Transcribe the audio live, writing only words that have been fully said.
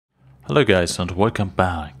Hello guys and welcome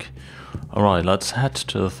back. Alright, let's head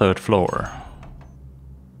to the third floor.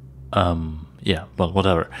 Yeah, well,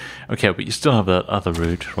 whatever. Okay, we still have that other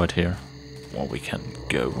route right here where we can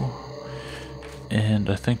go. And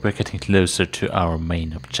I think we're getting closer to our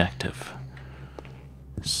main objective.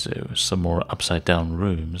 So, some more upside down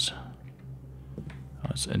rooms.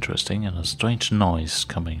 That's interesting, and a strange noise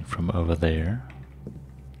coming from over there.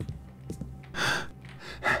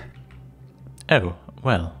 Oh,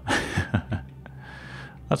 well.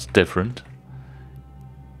 That's different.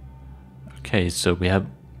 Okay, so we're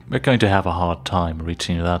going to have a hard time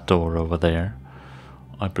reaching that door over there,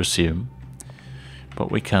 I presume. But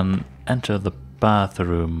we can enter the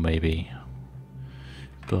bathroom maybe.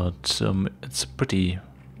 But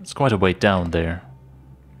it's quite a way down there.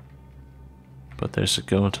 But there's a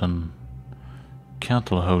golden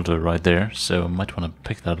candle holder right there, so I might want to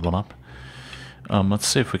pick that one up. Let's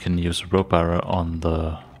see if we can use a rope arrow on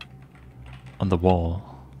the wall.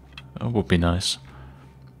 That would be nice.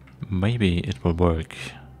 Maybe it will work.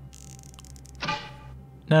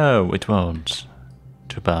 No, it won't.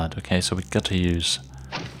 Too bad. Okay, so we got to use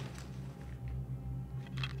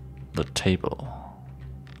the table.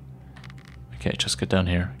 Okay, just get down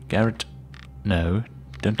here. Garrett, no,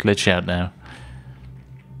 don't glitch out now.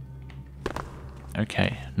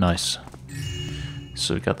 Okay, nice.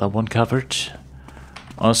 So we got that one covered.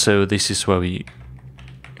 Also, this is where we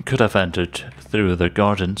could have entered through the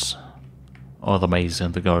gardens, or the maze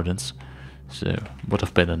in the gardens. So, would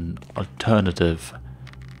have been an alternative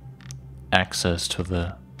access to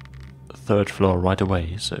the third floor right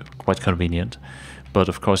away, so quite convenient. But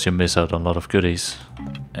of course you miss out on a lot of goodies,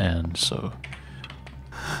 and so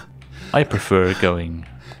I prefer going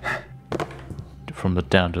from the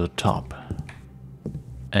down to the top.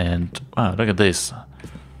 And wow, look at this.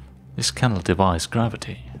 This candle defies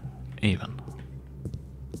gravity, even.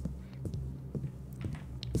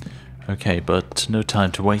 Okay, but no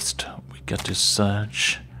time to waste. We got to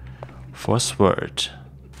search for a sword.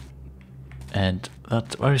 And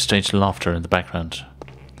that very strange laughter in the background.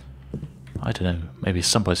 I don't know, maybe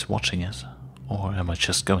somebody's watching it. Or am I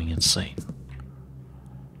just going insane?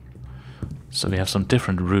 So we have some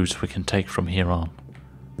different routes we can take from here on.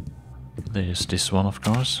 There's this one, of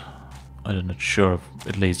course. I'm not sure if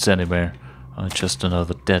it leads anywhere. Just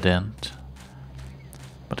another dead end.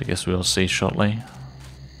 But I guess we'll see shortly.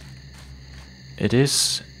 It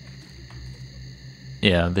is...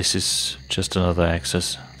 yeah, this is just another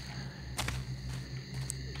access.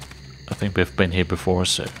 I think we've been here before,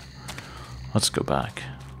 so let's go back.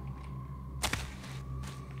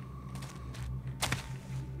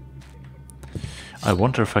 I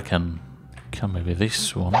wonder if I can maybe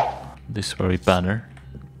this one, this very banner.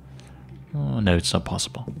 Oh, no, it's not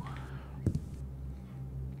possible.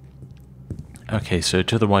 Okay, so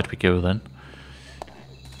to the right we go then.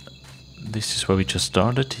 This is where we just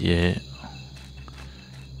started, yeah.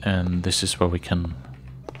 And this is where we can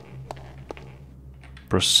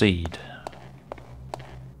proceed.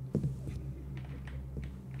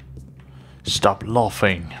 Stop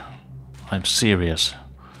laughing. I'm serious.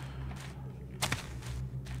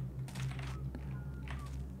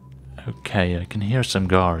 Okay, I can hear some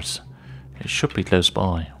guards. It should be close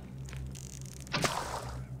by.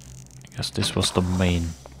 I guess this was the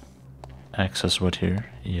main access right here.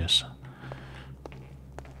 Yes.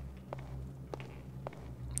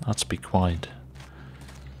 Let's be quiet.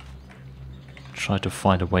 Try to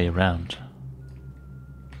find a way around.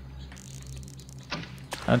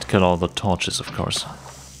 And kill all the torches, of course.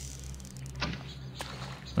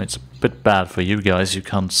 It's a bit bad for you guys, you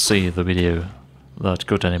can't see the video that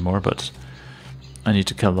good anymore, but I need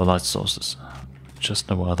to kill the light sources. Just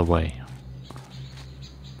no other way.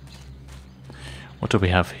 What do we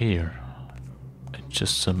have here?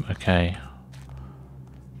 Just some... okay.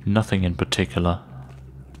 Nothing in particular.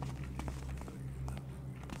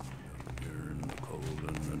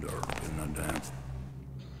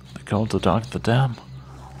 The cold, the dark, the damp.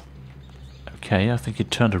 Okay, I think he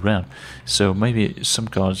turned around. So maybe some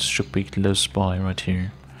guards should be close by right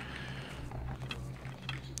here.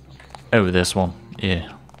 Oh, there's one.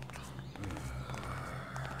 Yeah.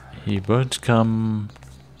 He won't come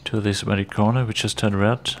to this very corner. We just turn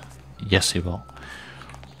around. Yes, he will.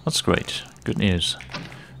 That's great. Good news.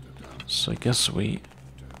 So I guess we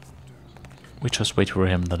just wait for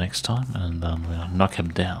him the next time, and then we'll knock him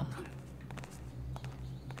down.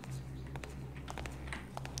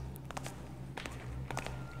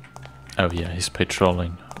 Oh yeah, he's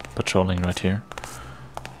patrolling right here.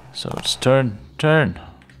 So it's turn.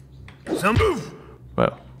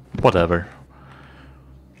 Well, whatever.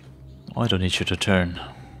 I don't need you to turn.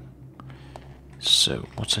 So,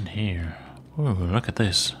 what's in here? Ooh, look at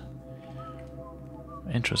this.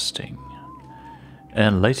 Interesting.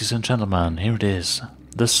 And ladies and gentlemen, here it is.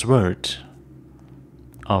 The sword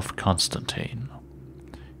of Constantine.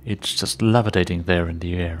 It's just levitating there in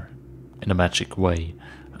the air in a magic way.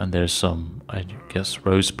 And there's some, I guess,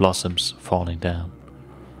 rose blossoms falling down.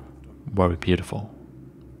 Very beautiful.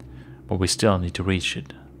 But we still need to reach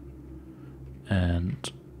it.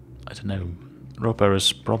 And, I don't know, rope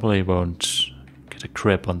arrows probably won't get a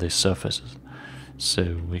grip on these surfaces.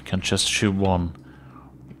 So we can just shoot one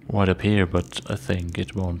right up here, but I think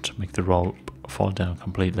it won't make the rope fall down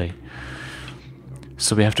completely.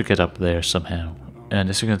 So we have to get up there somehow. And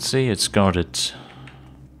as you can see, it's guarded.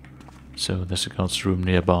 So there's a guard's room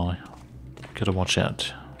nearby. Gotta watch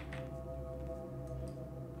out.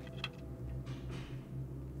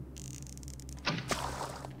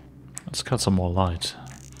 Let's cut some more light.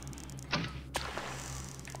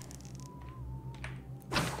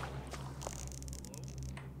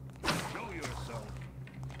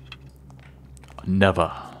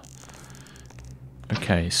 Never.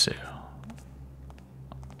 Okay, so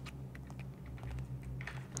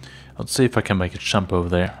let's see if I can make it jump over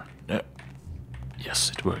there.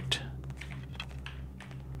 Yes, it worked.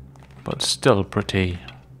 But still pretty...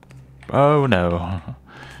 Oh no.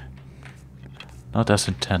 Not as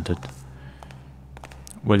intended.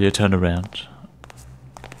 Will you turn around?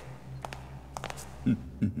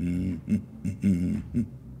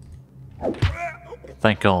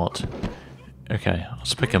 Thank God. Okay,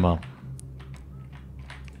 let's pick him up.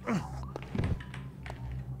 I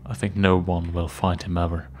think no one will find him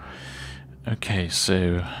ever. Okay,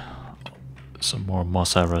 so some more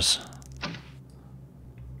moss arrows.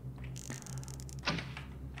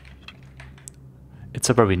 It's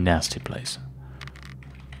a very nasty place.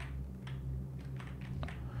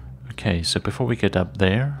 Okay, so before we get up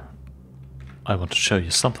there, I want to show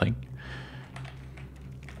you something.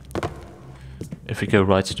 If we go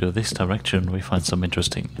right into this direction, we find some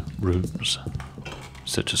interesting rooms,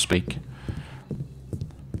 so to speak.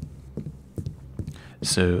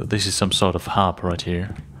 So this is some sort of hub right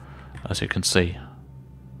here, as you can see.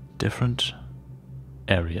 Different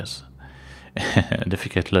areas. And if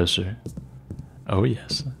you get closer, oh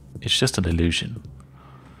yes, it's just an illusion.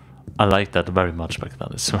 I like that very much back then.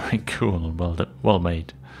 It's very cool and well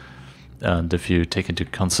made. And if you take into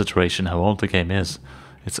consideration how old the game is,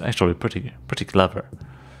 it's actually pretty clever.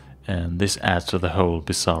 And this adds to the whole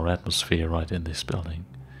bizarre atmosphere right in this building.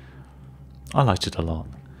 I liked it a lot.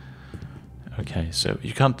 Okay, so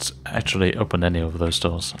you can't actually open any of those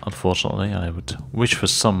doors, unfortunately. I would wish for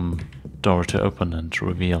some door to open and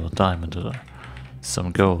reveal a diamond or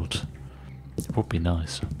some gold. It would be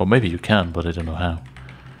nice. Or maybe you can, but I don't know how.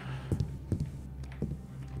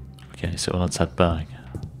 Okay, so let's head back.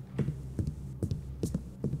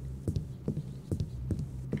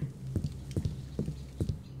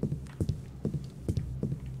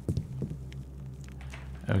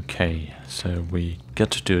 Okay, so we get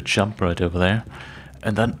to do a jump right over there,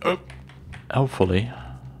 and then hopefully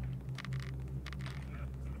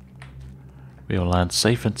we will land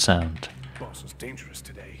safe and sound. Boss was dangerous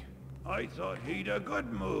today. I thought he'd a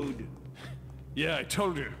good mood. Yeah, I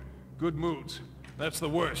told you. Good moods. That's the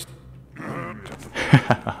worst. Well,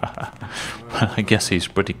 I guess he's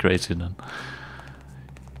pretty crazy then.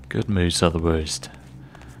 Good moods are the worst.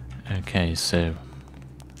 Okay, so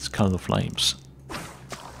let's color the flames.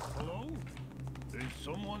 Hello? Is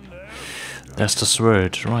someone there? That's the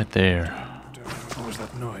sword right there. What was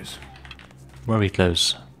that noise? Very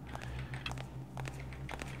close.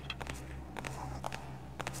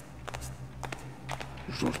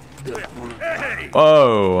 Hey!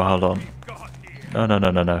 Oh, hold on. Got here.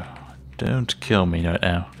 No. Don't kill me right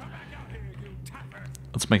now.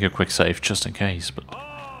 Let's make a quick save just in case, but...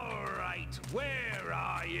 All right, where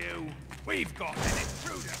are you? We've got an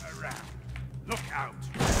intruder around. Look out.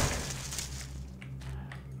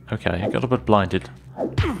 Okay, I got a bit blinded. Ha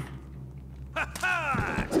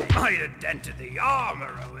ha! Might have dented the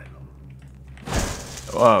armor a little.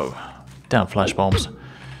 Whoa. Damn flash bombs.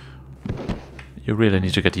 You really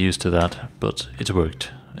need to get used to that, but it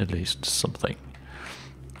worked. At least something.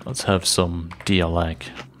 Let's have some dialog.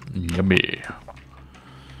 Yummy.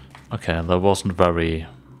 Okay, that wasn't very,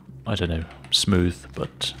 I don't know, smooth,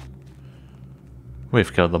 but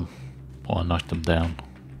we've got them. Or knocked them down.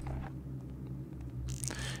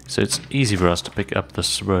 So it's easy for us to pick up the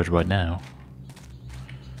sword right now.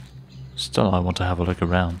 Still, I want to have a look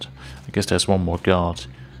around. I guess there's one more guard.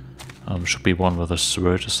 Should be one with a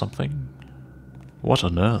sword or something. What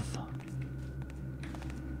on earth?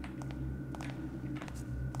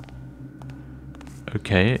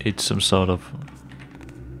 Okay, it's some sort of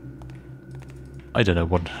I don't know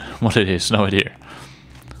what it is, no idea.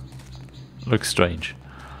 Looks strange.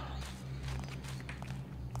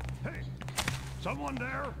 Hey, someone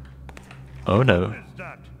there? Oh no. What is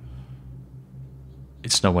that?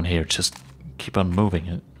 It's no one here, just keep on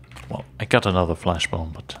moving. Well, I got another flash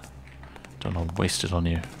bomb, but don't know, waste it on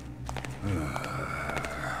you.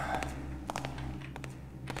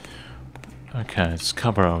 Okay, let's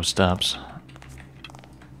cover our stabs.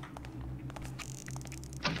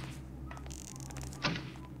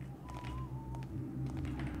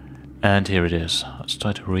 And here it is. Let's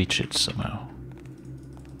try to reach it somehow.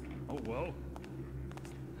 Oh well.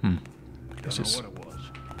 This Don't know is what it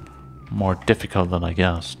was. more difficult than I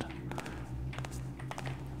guessed.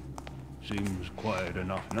 Seems quiet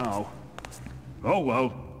enough now. Oh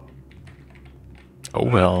well. Oh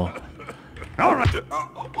well. All right.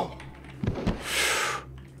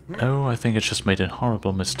 Oh, I think I just made a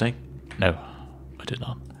horrible mistake. No, I did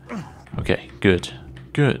not. Okay, good.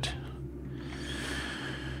 Good.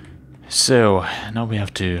 So, now we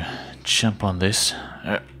have to jump on this.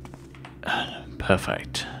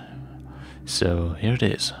 Perfect. So, here it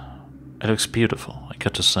is. It looks beautiful, I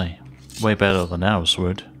got to say. Way better than our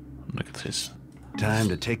sword. Look at this. Time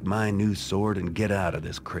to take my new sword and get out of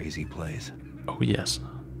this crazy place. Oh, yes.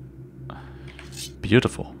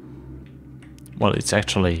 Beautiful. Well, it's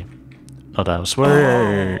actually not our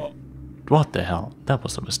sword. What the hell? That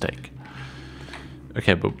was a mistake.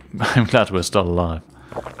 Okay, but I'm glad we're still alive.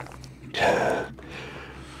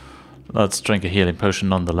 Let's drink a healing potion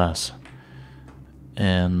nonetheless.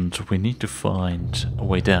 And we need to find a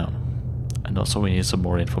way down. And also we need some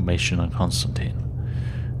more information on Constantine.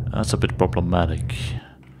 That's a bit problematic.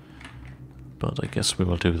 But I guess we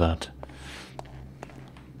will do that.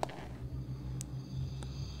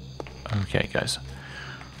 Okay, guys.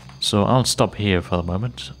 So I'll stop here for the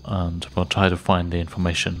moment, and we'll try to find the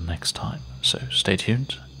information next time. So stay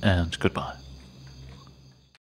tuned, and goodbye.